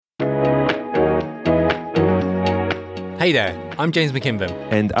Hey there, I'm James McKinven.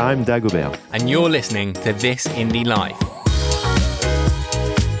 And I'm Dagobert. And you're listening to This Indie Life.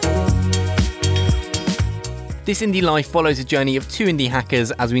 This Indie Life follows a journey of two indie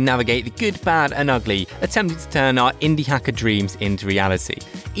hackers as we navigate the good, bad and ugly, attempting to turn our indie hacker dreams into reality.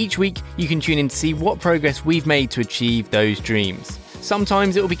 Each week, you can tune in to see what progress we've made to achieve those dreams.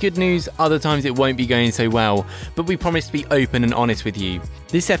 Sometimes it will be good news, other times it won't be going so well, but we promise to be open and honest with you.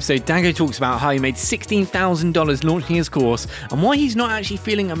 This episode, Dago talks about how he made $16,000 launching his course and why he's not actually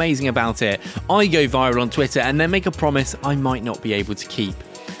feeling amazing about it. I go viral on Twitter and then make a promise I might not be able to keep.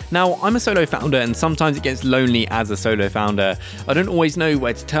 Now, I'm a solo founder and sometimes it gets lonely as a solo founder. I don't always know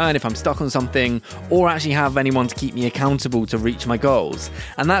where to turn if I'm stuck on something or actually have anyone to keep me accountable to reach my goals.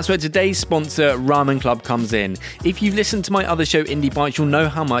 And that's where today's sponsor, Ramen Club, comes in. If you've listened to my other show, Indie Bites, you'll know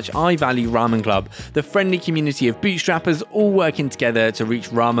how much I value Ramen Club, the friendly community of bootstrappers all working together to reach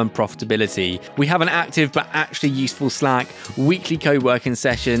ramen profitability. We have an active but actually useful Slack, weekly co-working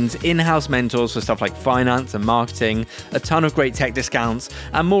sessions, in-house mentors for stuff like finance and marketing, a ton of great tech discounts,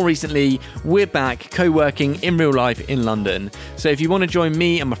 and more recently, we're back co-working in real life in London. So if you want to join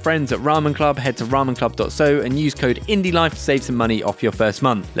me and my friends at Ramen Club, head to ramenclub.so and use code IndieLife to save some money off your first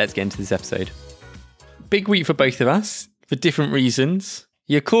month. Let's get into this episode. Big week for both of us, for different reasons.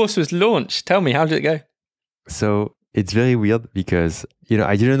 Your course was launched. Tell me, how did it go? So it's very weird because,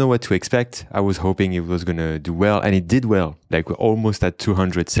 I didn't know what to expect. I was hoping it was going to do well, and it did well. Like, we're almost at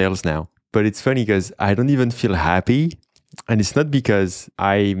 200 sales now. But it's funny because I don't even feel happy. And it's not because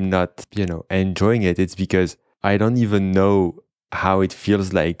I'm not, enjoying it. It's because I don't even know how it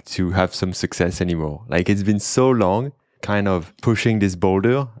feels like to have some success anymore. Like, it's been so long kind of pushing this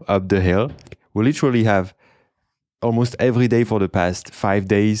boulder up the hill. We literally have almost every day for the past 5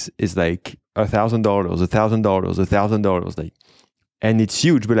 days is like $1,000, $1,000, like, and it's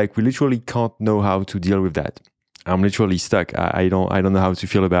huge, but like we literally can't know how to deal with that. I'm literally stuck. I don't know how to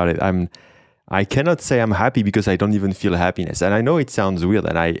feel about it. I cannot say I'm happy because I don't even feel happiness. And I know it sounds weird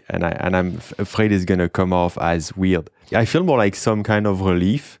and I'm afraid it's going to come off as weird. I feel more like some kind of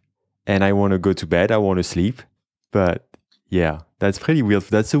relief and I want to go to bed. I want to sleep. But yeah, that's pretty weird.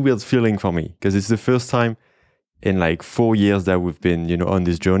 That's a weird feeling for me because it's the first time in like 4 years that we've been, on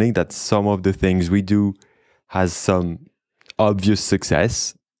this journey that some of the things we do has some obvious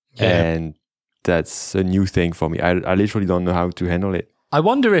success. Yeah. And that's a new thing for me. I literally don't know how to handle it. I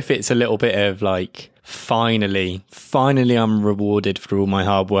wonder if it's a little bit of like, finally I'm rewarded for all my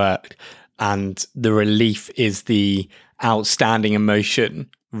hard work, and the relief is the outstanding emotion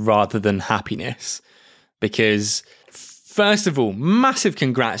rather than happiness. Because first of all, massive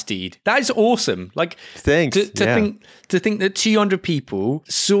congrats, dude. That is awesome. Like, thanks. To think that 200 people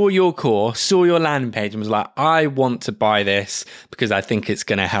saw your course, saw your landing page and was like, I want to buy this because I think it's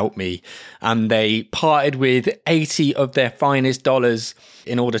going to help me. And they parted with 80 of their finest dollars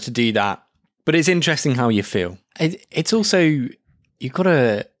in order to do that. But it's interesting how you feel. It's also, you've got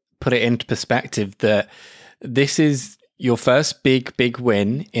to put it into perspective that this is your first big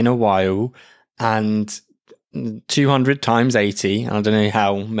win in a while, and 200 times 80, and I don't know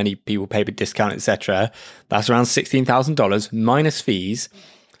how many people pay with discount, etc. That's around $16,000 minus fees.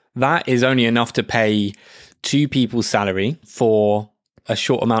 That is only enough to pay 2 people's salary for a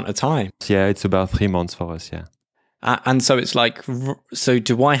short amount of time. Yeah, it's about 3 months for us, yeah. And so it's like, so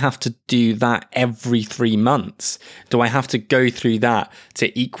do I have to do that every 3 months? Do I have to go through that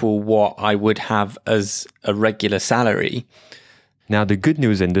to equal what I would have as a regular salary? Now, the good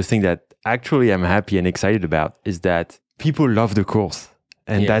news and the thing that actually I'm happy and excited about is that people love the course.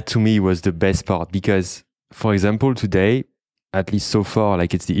 And that to me was the best part because, for example, today, at least so far,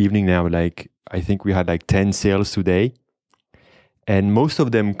 like it's the evening now, like I think we had like 10 sales today. And most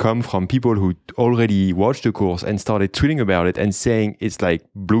of them come from people who already watched the course and started tweeting about it and saying it's like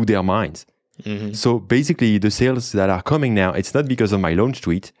blew their minds. Mm-hmm. So basically the sales that are coming now, it's not because of my launch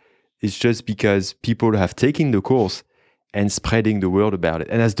tweet. It's just because people have taken the course and spreading the word about it.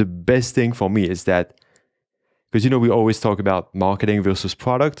 And that's the best thing for me is that, because, we always talk about marketing versus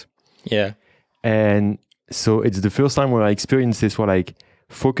product. Yeah. And so it's the first time where I experienced this, where like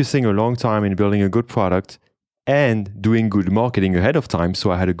focusing a long time in building a good product and doing good marketing ahead of time.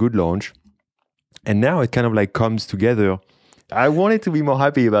 So I had a good launch. And now it kind of like comes together. I wanted to be more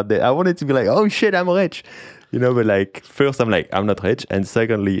happy about that. I wanted to be like, oh shit, I'm rich. But like, first I'm like, I'm not rich. And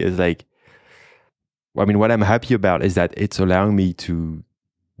secondly, it's like, what I'm happy about is that it's allowing me to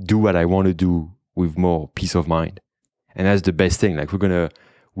do what I want to do with more peace of mind. And that's the best thing. Like, we're going to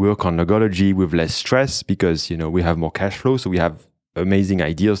work on logology with less stress because, we have more cash flow. So we have amazing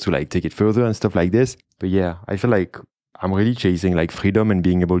ideas to like take it further and stuff like this. But yeah, I feel like I'm really chasing like freedom and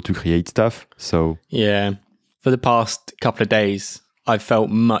being able to create stuff. So yeah. For the past couple of days, I've felt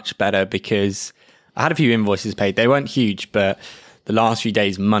much better because I had a few invoices paid. They weren't huge, but the last few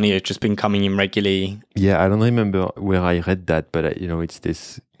days, money has just been coming in regularly. Yeah, I don't remember where I read that, but it's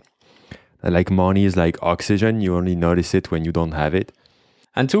this, like money is like oxygen. You only notice it when you don't have it.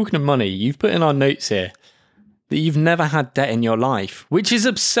 And talking of money, you've put in our notes here that you've never had debt in your life, which is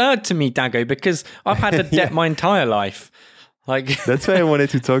absurd to me, Dago, because I've had a debt my entire life. Like That's why I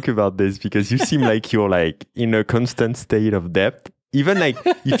wanted to talk about this, because you seem like you're like in a constant state of debt. Even like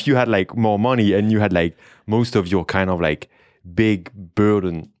if you had like more money and you had like most of your kind of like big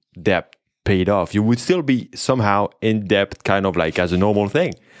burden debt paid off, you would still be somehow in debt, kind of like as a normal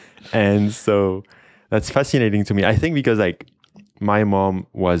thing. And so that's fascinating to me. I think because like my mom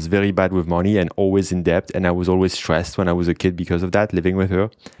was very bad with money and always in debt, and I was always stressed when I was a kid because of that, living with her.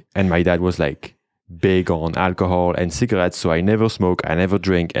 And my dad was like big on alcohol and cigarettes, so I never smoke, I never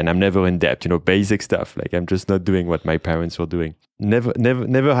drink, and I'm never in debt, basic stuff. Like I'm just not doing what my parents were doing. Never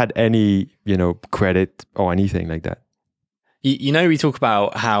had any, credit or anything like that. We talk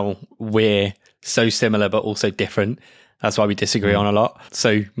about how we're so similar but also different. That's why we disagree on a lot.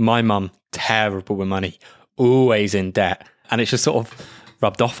 So my mum, terrible with money, always in debt. And it's just sort of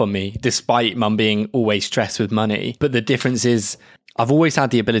rubbed off on me, despite mum being always stressed with money. But the difference is I've always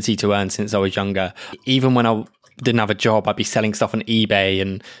had the ability to earn since I was younger. Even when I didn't have a job, I'd be selling stuff on eBay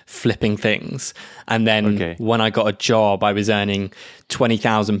and flipping things. And then when I got a job, I was earning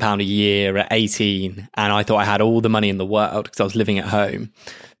 £20,000 a year at 18. And I thought I had all the money in the world because I was living at home.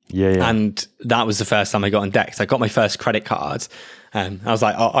 Yeah. And that was the first time I got in debt. I got my first credit card. I was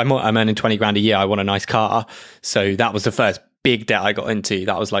like, I'm earning 20 grand a year. I want a nice car. So that was the first big debt I got into.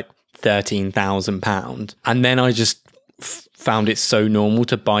 That was like £13,000. And then I just found it so normal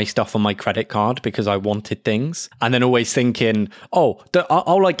to buy stuff on my credit card because I wanted things. And then always thinking, I'll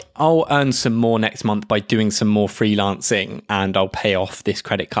earn some more next month by doing some more freelancing and I'll pay off this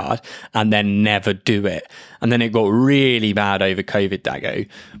credit card, and then never do it. And then it got really bad over COVID, Dago,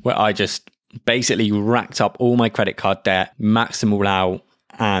 where I just basically racked up all my credit card debt, maxed them all out,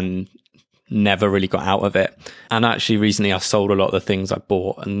 and never really got out of it. And actually recently I sold a lot of the things I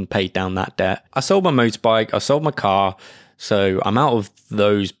bought and paid down that debt. I sold my motorbike, I sold my car. So I'm out of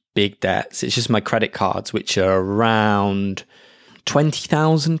those big debts. It's just my credit cards, which are around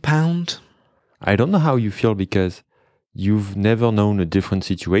 £20,000. I don't know how you feel because you've never known a different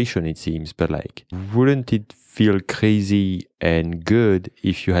situation, it seems. But like, wouldn't it feel crazy and good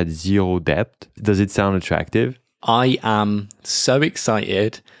if you had zero debt? Does it sound attractive? I am so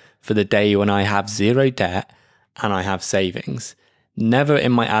excited for the day when I have zero debt and I have savings. Never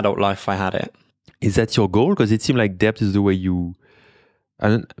in my adult life I had it. Is that your goal? Because it seemed like debt is the way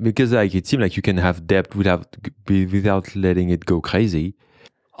because like it seemed like you can have debt without letting it go crazy.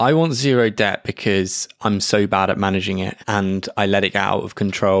 I want zero debt because I'm so bad at managing it and I let it get out of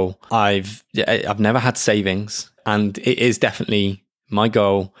control. I've never had savings, and it is definitely my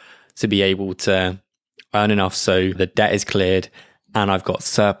goal to be able to earn enough so the debt is cleared and I've got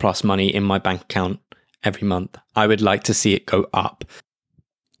surplus money in my bank account every month. I would like to see it go up.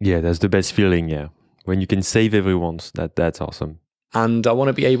 Yeah, that's the best feeling, yeah. When you can save every once, that's awesome. And I want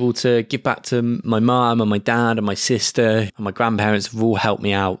to be able to give back to my mum and my dad and my sister, and my grandparents have all helped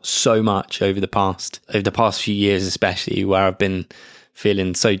me out so much over the past few years, especially where I've been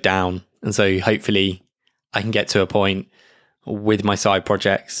feeling so down. And so hopefully I can get to a point with my side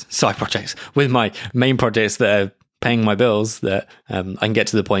projects, with my main projects that are paying my bills, that I can get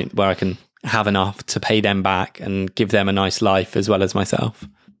to the point where I can have enough to pay them back and give them a nice life as well as myself.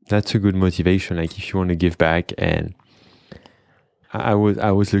 That's a good motivation. Like if you want to give back, and I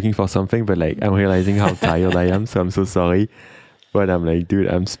was looking for something, but like I'm realizing how tired I am, so I'm so sorry. But I'm like, dude,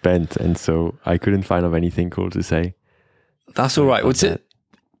 I'm spent, and so I couldn't find of anything cool to say. That's all right. What's it?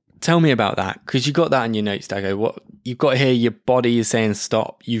 Tell me about that, because you got that in your notes, Dago. What you've got here, your body is saying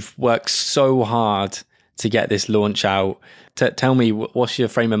stop. You've worked so hard to get this launch out. Tell me, what's your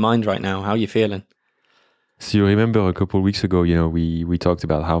frame of mind right now? How are you feeling? So you remember a couple of weeks ago, we talked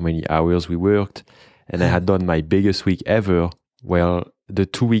about how many hours we worked, and I had done my biggest week ever. Well, the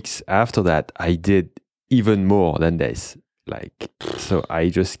 2 weeks after that, I did even more than this. So I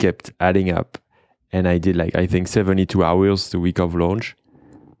just kept adding up, and I did I think 72 hours the week of launch.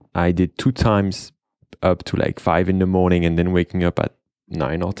 I did 2 times up to 5 in the morning and then waking up at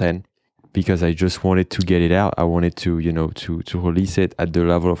 9 or 10 because I just wanted to get it out. I wanted to, to release it at the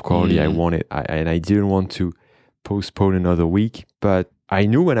level of quality I wanted. And I didn't want to postpone another week, but I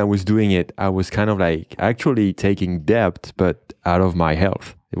knew when I was doing it, I was kind of actually taking debt, but out of my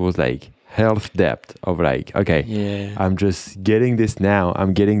health. It was health debt of like, okay, Yeah. I'm just getting this now.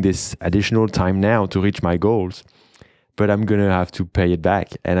 I'm getting this additional time now to reach my goals, but I'm going to have to pay it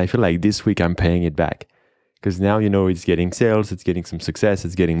back. And I feel like this week I'm paying it back because now, it's getting sales, it's getting some success,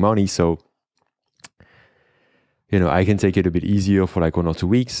 it's getting money. So, I can take it a bit easier for like 1 or 2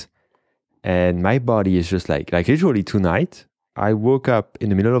 weeks. And my body is just like literally tonight, I woke up in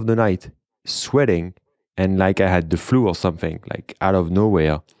the middle of the night sweating and like I had the flu or something, like out of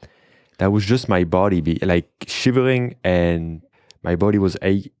nowhere. That was just my body like shivering, and my body was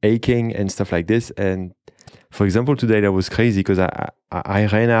aching and stuff like this. And for example, today that was crazy because I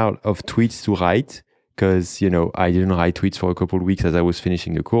ran out of tweets to write because, I didn't write tweets for a couple of weeks as I was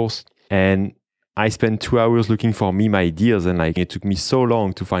finishing the course. And I spent 2 hours looking for meme ideas, and like it took me so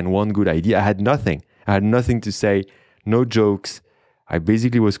long to find one good idea. I had nothing to say, no jokes. I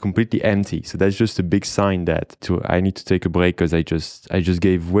basically was completely empty. So that's just a big sign that I need to take a break because I just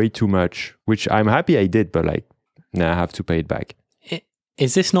gave way too much, which I'm happy I did, but like now I have to pay it back.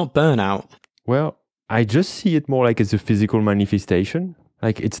 Is this not burnout? Well, I just see it more like as a physical manifestation.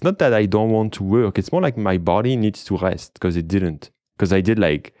 Like it's not that I don't want to work. It's more like my body needs to rest because it didn't. Because I did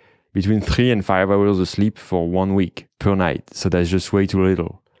like between 3 and 5 hours of sleep for 1 week per night. So that's just way too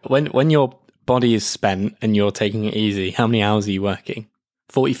little. When your body is spent and you're taking it easy, how many hours are you working?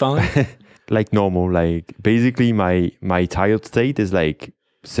 45? Like normal. Like basically my tired state is like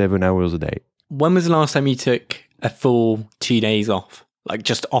 7 hours a day. When was the last time you took a full 2 days off? Like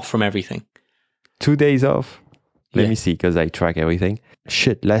just off from everything? 2 days off? Let me see, because I track everything.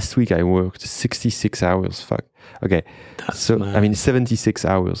 Shit, last week I worked 66 hours. Fuck. Okay. That's mad. 76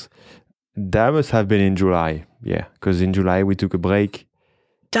 hours. That must have been in July. Yeah, because in July we took a break.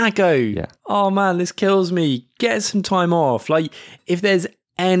 Dago! Yeah. Oh man, this kills me. Get some time off. Like, if there's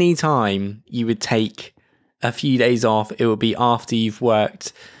any time you would take a few days off, it would be after you've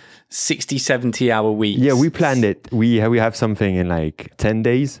worked 60, 70 hour weeks. Yeah, we planned it. We have something in like 10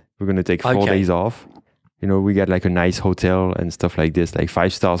 days. We're going to take 4 days off. We got like a nice hotel and stuff like this, like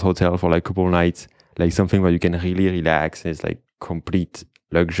 5-star hotel for like a couple nights, like something where you can really relax. It's like complete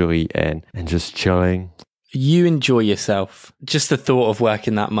luxury and just chilling. You enjoy yourself. Just the thought of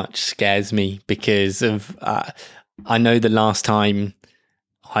working that much scares me because of, I know the last time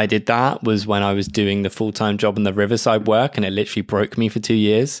I did that was when I was doing the full-time job in the Riverside work, and it literally broke me for 2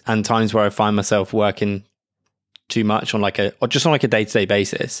 years. And times where I find myself working too much on just on a day-to-day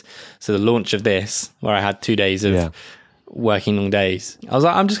basis. So the launch of this, where I had 2 days of working long days, I was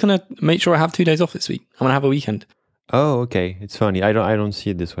like, I'm just gonna make sure I have 2 days off this week. I'm gonna have a weekend. Oh, okay. It's funny. I don't see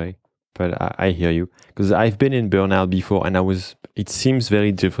it this way, but I hear you because I've been in burnout before, and it seems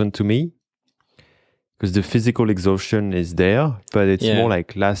very different to me because the physical exhaustion is there, but it's more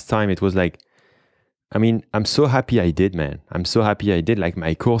like last time it was like, I'm so happy I did, man. I'm so happy I did. Like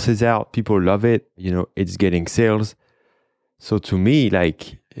my course is out. People love it. It's getting sales. So to me,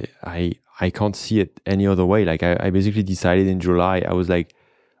 like I can't see it any other way. Like I basically decided in July, I was like,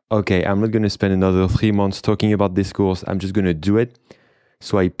 okay, I'm not going to spend another 3 months talking about this course. I'm just going to do it.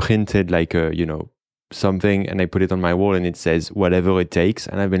 So I printed like something and I put it on my wall and it says whatever it takes.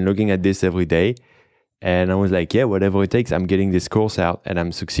 And I've been looking at this every day. And I was like, yeah, whatever it takes, I'm getting this course out and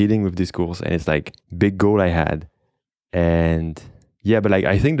I'm succeeding with this course. And it's like big goal I had. And yeah, but like,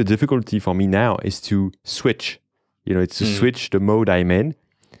 I think the difficulty for me now is to switch, it's to switch the mode I'm in.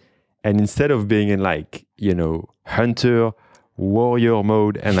 And instead of being in like, hunter, warrior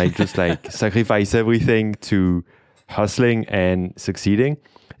mode and like just like sacrifice everything to hustling and succeeding,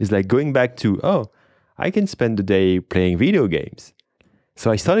 is like going back to, I can spend the day playing video games. So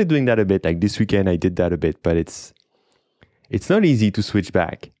I started doing that a bit. Like this weekend, I did that a bit, but it's not easy to switch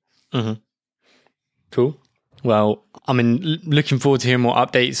back. Mm-hmm. Cool. Well, looking forward to hearing more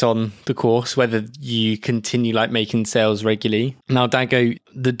updates on the course, whether you continue like making sales regularly. Now, Dago,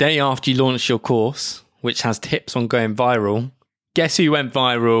 the day after you launched your course, which has tips on going viral, guess who went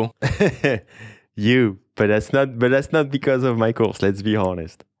viral? You. But that's not because of my course. Let's be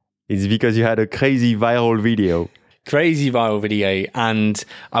honest. It's because you had a crazy viral video. Crazy viral video, and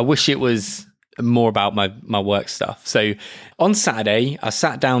I wish it was more about my work stuff. So on Saturday, I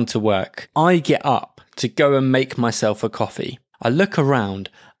sat down to work. I get up to go and make myself a coffee. I look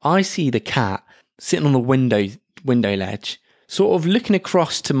around. I see the cat sitting on the window ledge, sort of looking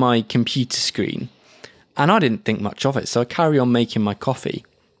across to my computer screen. And I didn't think much of it, so I carry on making my coffee.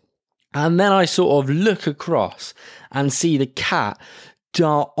 And then I sort of look across and see the cat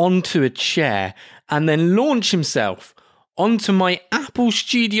dart onto a chair and then launch himself onto my Apple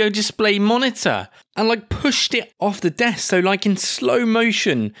Studio Display monitor and like pushed it off the desk. So like in slow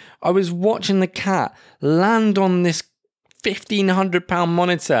motion, I was watching the cat land on this £1,500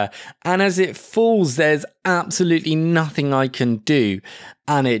 monitor, and as it falls, there's absolutely nothing I can do,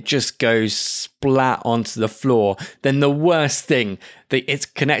 and it just goes splat onto the floor. Then the worst thing, that it's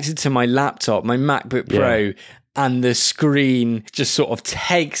connected to my laptop, my MacBook Pro, and the screen just sort of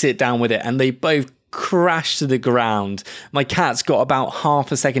takes it down with it, and they both crash to the ground. My cat's got about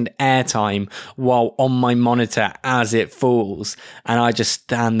half a second airtime while on my monitor as it falls, and I just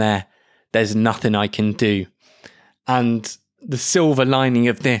stand there. There's nothing I can do. And the silver lining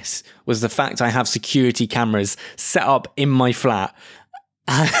of this was the fact I have security cameras set up in my flat.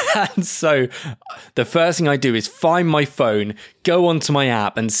 And so the first thing I do is find my phone, go onto my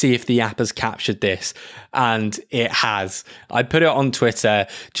app and see if the app has captured this. And it has. I put it on Twitter,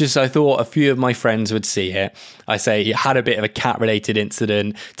 just so I thought a few of my friends would see it. I say it had a bit of a cat related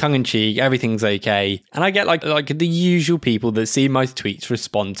incident, tongue in cheek, everything's okay. And I get like the usual people that see my tweets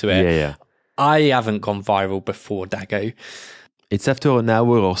respond to it. Yeah. I haven't gone viral before, Dago. It's after an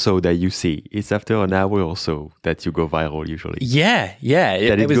hour or so that you see. It's after an hour or so that you go viral usually. Yeah.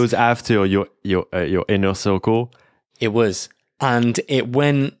 It goes after your inner circle. It was. And it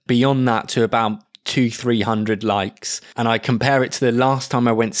went beyond that to about 200-300 likes. And I compare it to the last time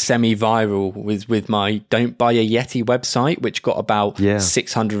I went semi-viral with my Don't Buy a Yeti website, which got about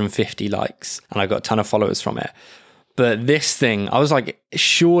 650 likes. And I got a ton of followers from it. But this thing, I was like,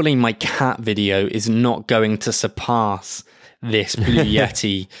 surely my cat video is not going to surpass this Blue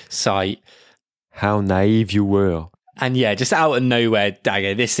Yeti site. How naive you were. And yeah, just out of nowhere,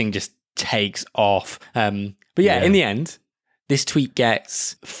 Dago, this thing just takes off. But yeah, in the end, this tweet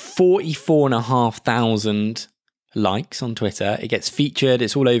gets 44,500 likes on Twitter. It gets featured.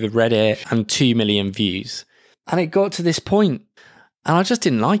 It's all over Reddit and 2 million views. And it got to this point, and I just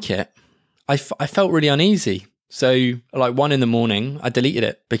didn't like it. I felt really uneasy. So like 1 a.m, I deleted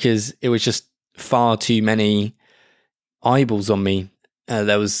it because it was just far too many eyeballs on me.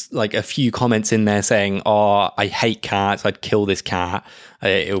 There was like a few comments in there saying, "Oh, I hate cats. I'd kill this cat.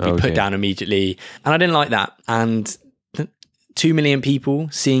 It will be put down immediately." And I didn't like that. And 2 million people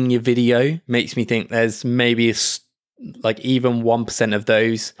seeing your video makes me think there's maybe like even 1% of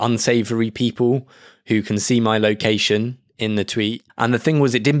those unsavory people who can see my location in the tweet. And the thing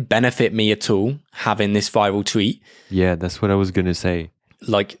was, it didn't benefit me at all having this viral tweet. Yeah, that's what I was going to say.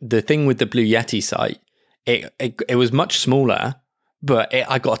 Like the thing with the Blue Yeti site, it was much smaller, but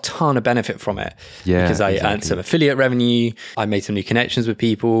I got a ton of benefit from it. Yeah, because I earned some affiliate revenue. I made some new connections with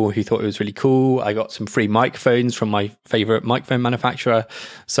people who thought it was really cool. I got some free microphones from my favorite microphone manufacturer.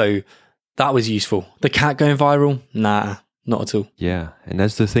 So that was useful. The cat going viral? Nah, not at all. Yeah, and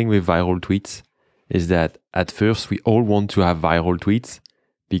that's the thing with viral tweets, is that at first we all want to have viral tweets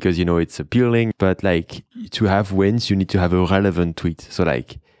because, you know, it's appealing, but like to have wins, you need to have a relevant tweet. So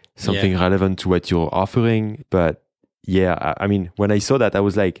like something relevant to what you're offering. But yeah, I mean, when I saw that, I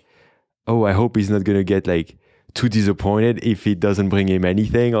was like, oh, I hope he's not going to get like too disappointed if it doesn't bring him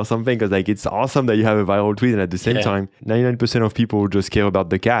anything or something. Because like it's awesome that you have a viral tweet, and at the same time, 99% of people just care about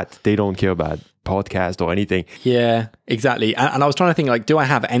the cat. They don't care about podcast or anything. Yeah, exactly. And I was trying to think, like, do I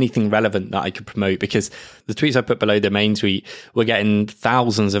have anything relevant that I could promote? Because the tweets I put below the main tweet were getting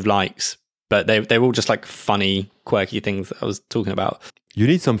thousands of likes, but they were all just like funny, quirky things that I was talking about. You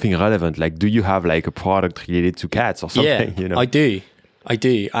need something relevant. Like, do you have like a product related to cats or something? Yeah, you know? I do. I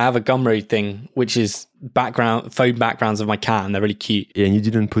have a Gumroad thing, which is phone backgrounds of my cat, and they're really cute. Yeah, and you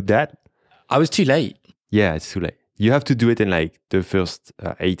didn't put that? I was too late. Yeah, it's too late. You have to do it in like the first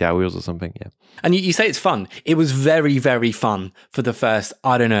 8 hours or something. Yeah. And you say it's fun. It was very, very fun for the first,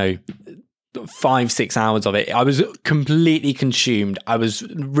 I don't know, 5-6 hours of it. I was completely consumed. I was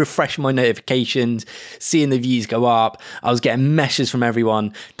refreshing my notifications, seeing the views go up. I was getting messages from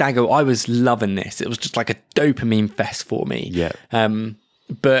everyone. Dago, I was loving this. It was just like a dopamine fest for me. Yeah.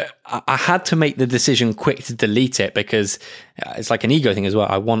 But I had to make the decision quick to delete it because it's like an ego thing as well.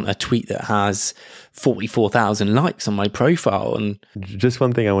 I want a tweet that has 44,000 likes on my profile. And just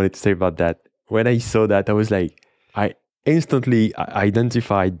one thing I wanted to say about that. When I saw that, I was like, I instantly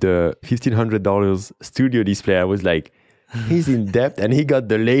identified the $1,500 studio display. I was like, he's in debt and he got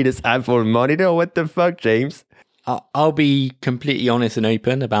the latest Apple monitor. What the fuck, James? I'll be completely honest and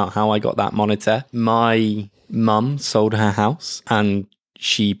open about how I got that monitor. My mum sold her house and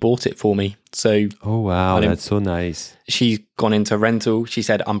she bought it for me. So, oh wow, that's so nice. She's gone into rental. She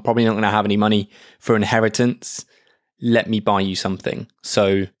said, I'm probably not going to have any money for inheritance. Let me buy you something.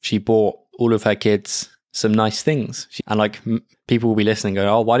 So she bought all of her kids some nice things. And like people will be listening and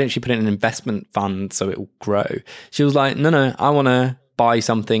go, oh, why don't you put it in an investment fund so it will grow? She was like, no, I want to buy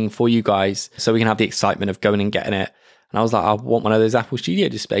something for you guys so we can have the excitement of going and getting it. And I was like, I want one of those Apple Studio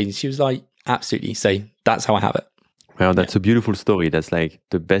displays. And she was like, absolutely. So that's how I have it. Well, that's a beautiful story. That's like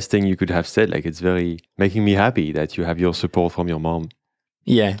the best thing you could have said. Like, it's very making me happy that you have your support from your mom.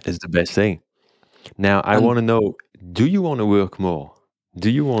 Yeah. It's the best thing. Now, I want to know, do you want to work more? Do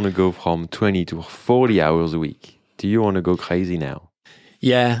you want to go from 20 to 40 hours a week? Do you want to go crazy now?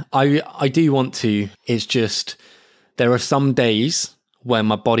 Yeah, I do want to. It's just, there are some days where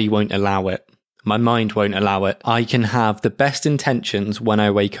my body won't allow it. My mind won't allow it. I can have the best intentions when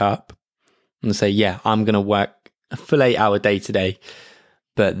I wake up and say, yeah, I'm going to work a full 8-hour day today.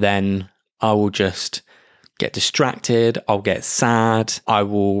 But then I will just get distracted. I'll get sad. I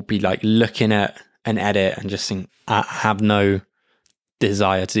will be like looking at an edit and just think, I have no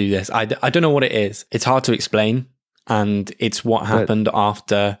desire to do this. I don't know what it is. It's hard to explain. And it's what happened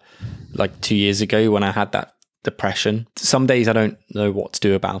after like 2 years ago when I had that depression. Some days I don't know what to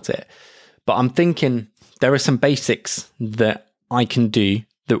do about it. But I'm thinking there are some basics that I can do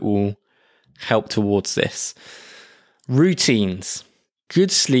that will help towards this. Routines,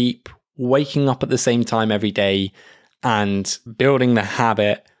 good sleep, waking up at the same time every day, and building the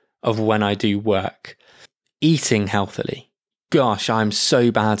habit of when I do work. Eating healthily. Gosh, I'm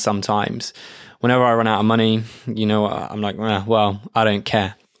so bad sometimes. Whenever I run out of money, you know, I'm like, well, I don't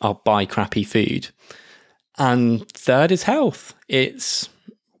care. I'll buy crappy food. And third is health. It's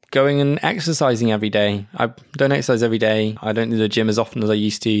going and exercising every day. I don't exercise every day. I don't do the gym as often as I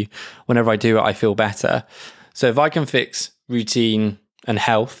used to. Whenever I do it, I feel better. So if I can fix routine and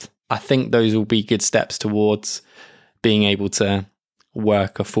health, I think those will be good steps towards being able to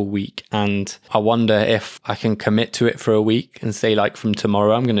work a full week. And I wonder if I can commit to it for a week and say, like, from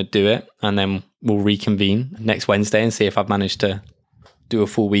tomorrow, I'm going to do it. And then we'll reconvene next Wednesday and see if I've managed to do a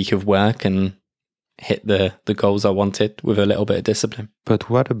full week of work and hit the goals I wanted with a little bit of discipline. But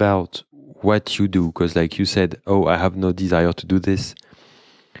what about what you do? Because like you said, oh, I have no desire to do this.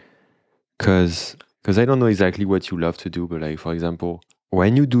 Because I don't know exactly what you love to do. But like, for example,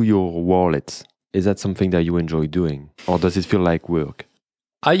 when you do your wallets, is that something that you enjoy doing? Or does it feel like work?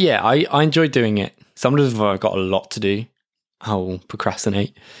 Yeah, I enjoy doing it. Sometimes if I've got a lot to do, I'll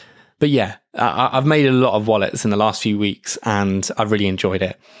procrastinate. But yeah, I've made a lot of wallets in the last few weeks and I've really enjoyed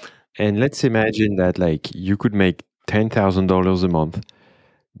it. And let's imagine that like you could make $10,000 a month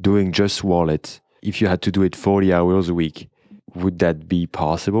doing just wallets. If you had to do it 40 hours a week, would that be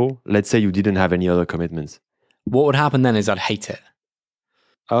possible? Let's say you didn't have any other commitments. What would happen then is I'd hate it.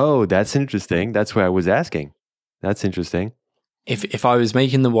 Oh, that's interesting. That's why I was asking. That's interesting. If I was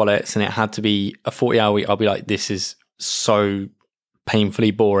making the wallets and it had to be a 40-hour week, I'll be like, this is so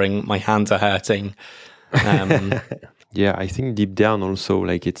painfully boring. My hands are hurting. Yeah, I think deep down also,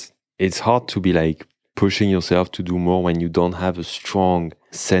 like it's hard to be like pushing yourself to do more when you don't have a strong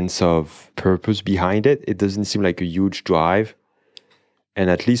sense of purpose behind it. It doesn't seem like a huge drive. And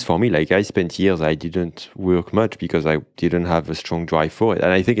at least for me, like I spent years, I didn't work much because I didn't have a strong drive for it.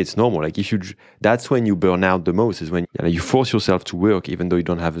 And I think it's normal. Like that's when you burn out the most, is when you force yourself to work even though you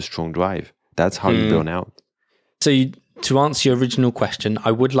don't have a strong drive. That's how you burn out. So to answer your original question,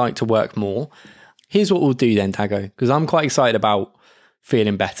 I would like to work more. Here's what we'll do then, Dago, because I'm quite excited about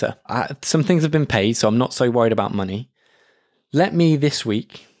feeling better. Some things have been paid, so I'm not so worried about money. Let me this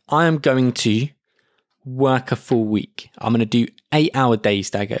week, I am going to work a full week. I'm going to do 8-hour days,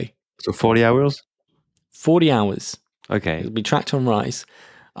 Dago. So 40 hours? 40 hours. Okay. It'll be tracked on Rise.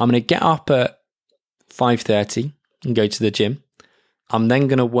 I'm going to get up at 5:30 and go to the gym. I'm then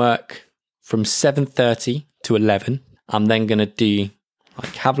going to work from 7:30 to 11. I'm then going to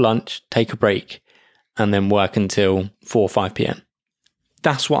have lunch, take a break, and then work until 4 or 5 p.m.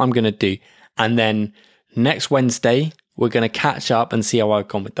 That's what I'm going to do. And then next Wednesday, we're going to catch up and see how I've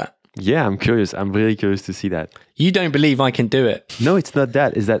gone with that. Yeah, I'm curious. I'm really curious to see that. You don't believe I can do it? No, it's not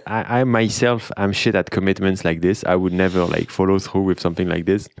that. It's that I myself, I'm shit at commitments like this. I would never like follow through with something like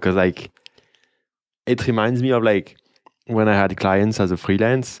this because like it reminds me of like when I had clients as a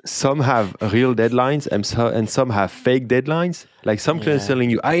freelance. Some have real deadlines and some have fake deadlines. Like some clients telling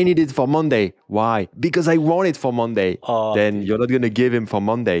you, I need it for Monday. Why? Because I want it for Monday. Then you're not going to give him for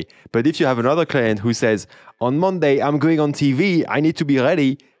Monday. But if you have another client who says, on Monday, I'm going on TV. I need to be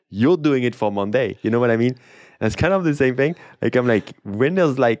ready. You're doing it for Monday. You know what I mean? And it's kind of the same thing. Like, I'm like, when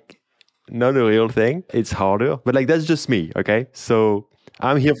there's like not a real thing, it's harder. But like, that's just me. Okay. So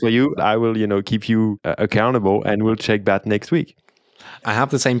I'm here for you. I will, keep you accountable and we'll check back next week. I have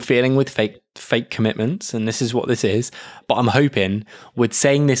the same feeling with fake commitments, and this is what this is. But I'm hoping with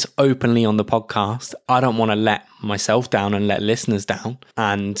saying this openly on the podcast, I don't want to let myself down and let listeners down.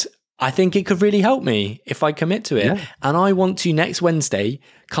 And I think it could really help me if I commit to it. Yeah. And I want to next Wednesday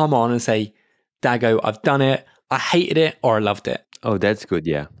come on and say, Dago, I've done it. I hated it or I loved it. Oh, that's good.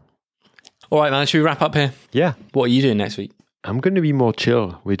 Yeah. All right, man, should we wrap up here? Yeah. What are you doing next week? I'm going to be more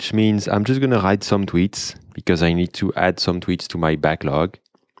chill, which means I'm just going to write some tweets because I need to add some tweets to my backlog.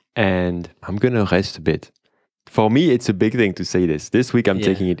 And I'm going to rest a bit. For me, it's a big thing to say this. This week, I'm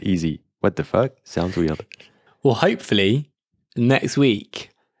taking it easy. What the fuck? Sounds weird. Well, hopefully, next week,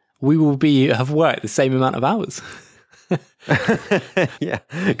 we will have worked the same amount of hours. Yeah,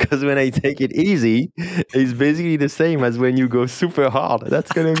 because when I take it easy, it's basically the same as when you go super hard.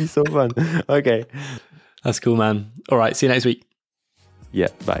 That's going to be so fun. Okay. That's cool, man. All right, see you next week. Yeah,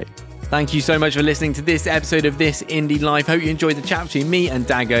 bye. Thank you so much for listening to this episode of This Indie Life. Hope you enjoyed the chat between me and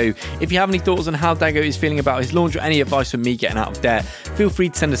Dago. If you have any thoughts on how Dago is feeling about his launch or any advice for me getting out of debt, feel free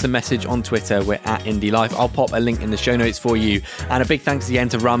to send us a message on Twitter. We're at Indie Life. I'll pop a link in the show notes for you. And a big thanks again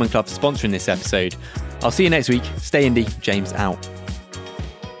to Ramen Club for sponsoring this episode. I'll see you next week. Stay indie. James out.